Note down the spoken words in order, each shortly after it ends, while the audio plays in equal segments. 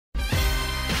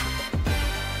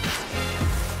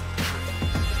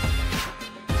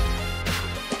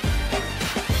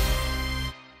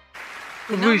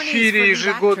В эфире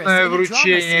ежегодное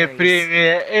вручение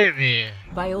премии Эмми.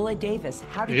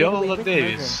 Виола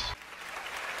Дэвис.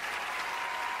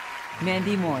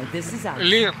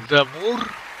 Линда Мур.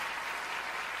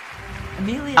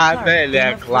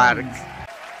 Амелия Кларк.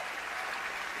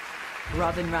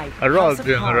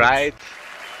 Робин Райт.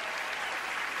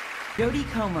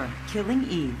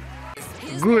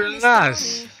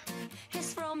 Гульназ.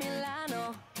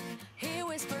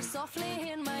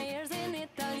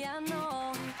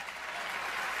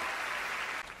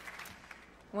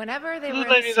 В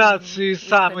номинации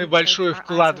 «Самый большой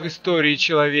вклад в истории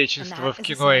человечества в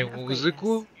кино и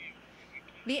музыку»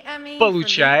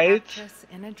 получает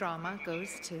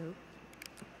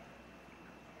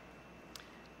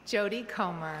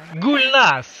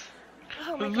Гульназ.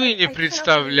 Вы не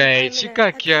представляете,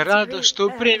 как я рада, что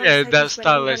премия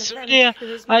досталась мне,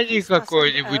 а не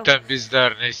какой-нибудь там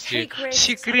бездарности.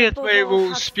 Секрет моего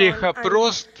успеха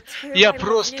прост. Я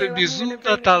просто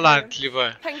безумно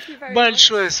талантлива.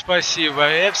 Большое спасибо.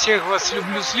 Я всех вас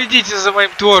люблю. Следите за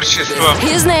моим творчеством.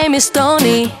 His name is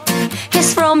Tony.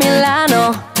 He's from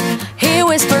Milano. He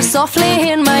whispers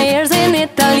softly in my ears in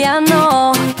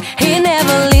Italiano. He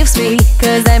never leaves me,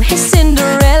 'cause I'm his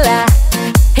Cinderella.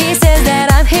 He says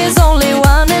that I'm his only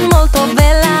one and molto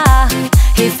bella.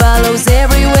 He follows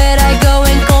everywhere I go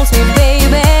and calls me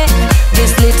baby.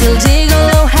 This little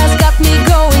gigolo has got me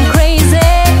going crazy.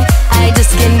 I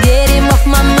just can't get him off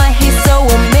my mind, he's so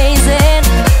amazing.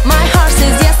 My heart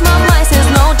says yes, my mind says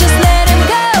no, just let him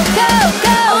go, go,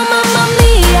 go. Oh mamma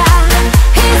mia,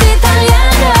 he's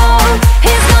Italiano.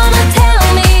 He's gonna tell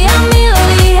me a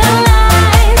million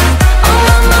lies. Oh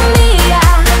mamma mia,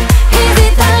 he's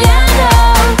Italiano.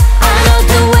 I know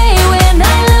the way when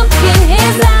I look in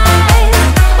his eyes.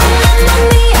 Oh mamma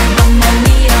mia, mamma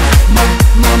mia,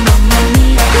 mamma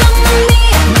mia, mamma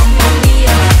mia, mamma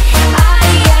mia.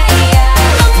 Ay ay ay,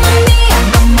 mamma mia,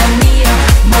 mamma mia,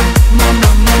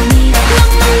 mamma mia,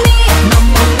 mamma mia,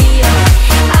 mamma mia.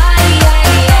 Ay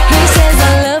ay ay. He says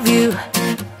I love you,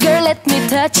 girl, let me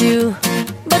touch you.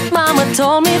 But mama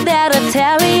told me that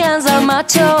Italians are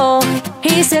macho.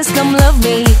 He says come love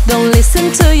me, don't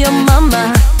listen to your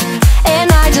mama.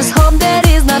 And I just hope that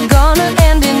he's not gonna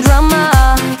end in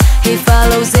drama. He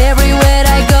follows everywhere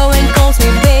I go and calls me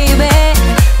baby.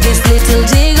 This little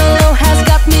gigolo has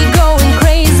got me going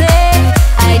crazy.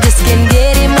 I just can't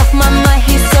get him off my mind,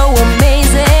 he's so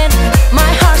amazing.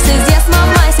 My heart says yes, my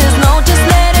mind says no, just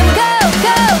let him go,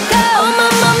 go, go. Oh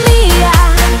mamma mia,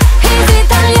 he's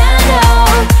Italiano.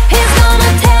 He's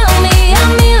gonna tell me a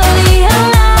million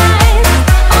lies.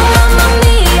 Oh mamma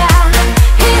mia,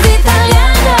 he's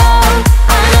Italiano.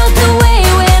 I know the way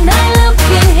when I look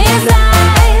in his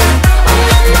eyes. Oh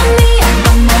mamma mia,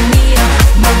 mamma mia,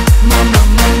 mamma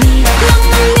mia,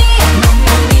 mamma mia,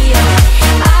 mamma mia.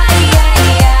 Ay ay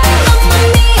ay, mamma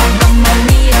mia, mamma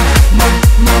mia,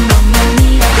 mamma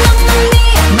mia, mamma mia,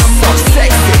 So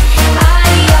sexy.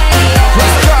 ay ay ay.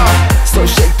 Let's go. So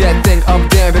shake that thing up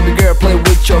there, baby girl, play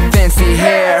with your fancy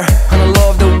hair. And I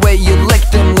love the way you lick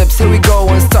them lips. Here we go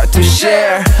and start to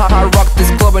share. I rock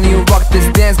this club and you rock this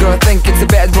dance, girl. I think it's a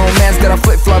bad romance. Gotta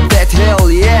flip flop that hell,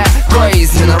 yeah.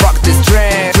 Crazy.